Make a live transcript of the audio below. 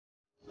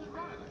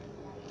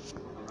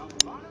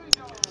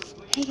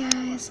Hey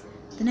guys,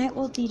 the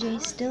Nightwolf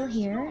DJ's still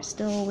here,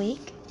 still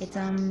awake. It's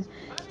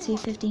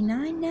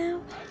 2:59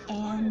 now,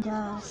 and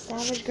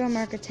Savage Girl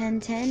Marker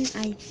 1010.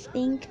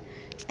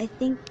 I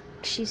think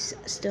she's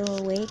still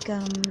awake.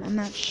 I'm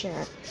not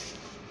sure.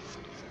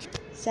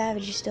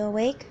 Savage, you still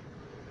awake?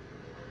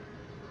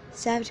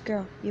 Savage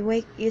Girl, you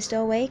awake? You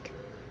still awake?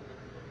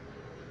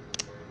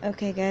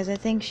 Okay, guys, I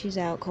think she's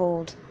out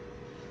cold.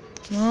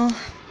 Well,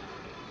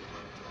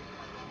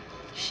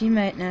 she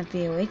might not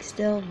be awake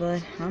still,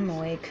 but I'm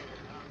awake.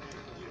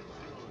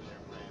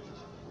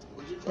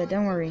 But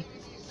don't worry,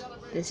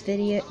 this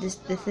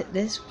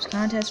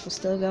contest will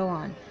still go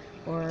on,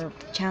 or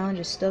challenge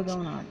is still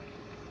going on.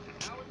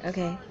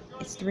 Okay,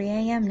 it's 3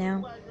 a.m.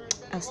 now.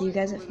 I'll see you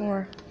guys at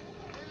 4.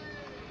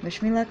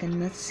 Wish me luck,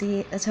 and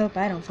let's hope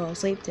I don't fall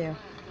asleep too.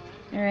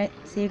 Alright,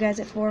 see you guys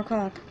at 4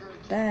 o'clock.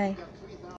 Bye.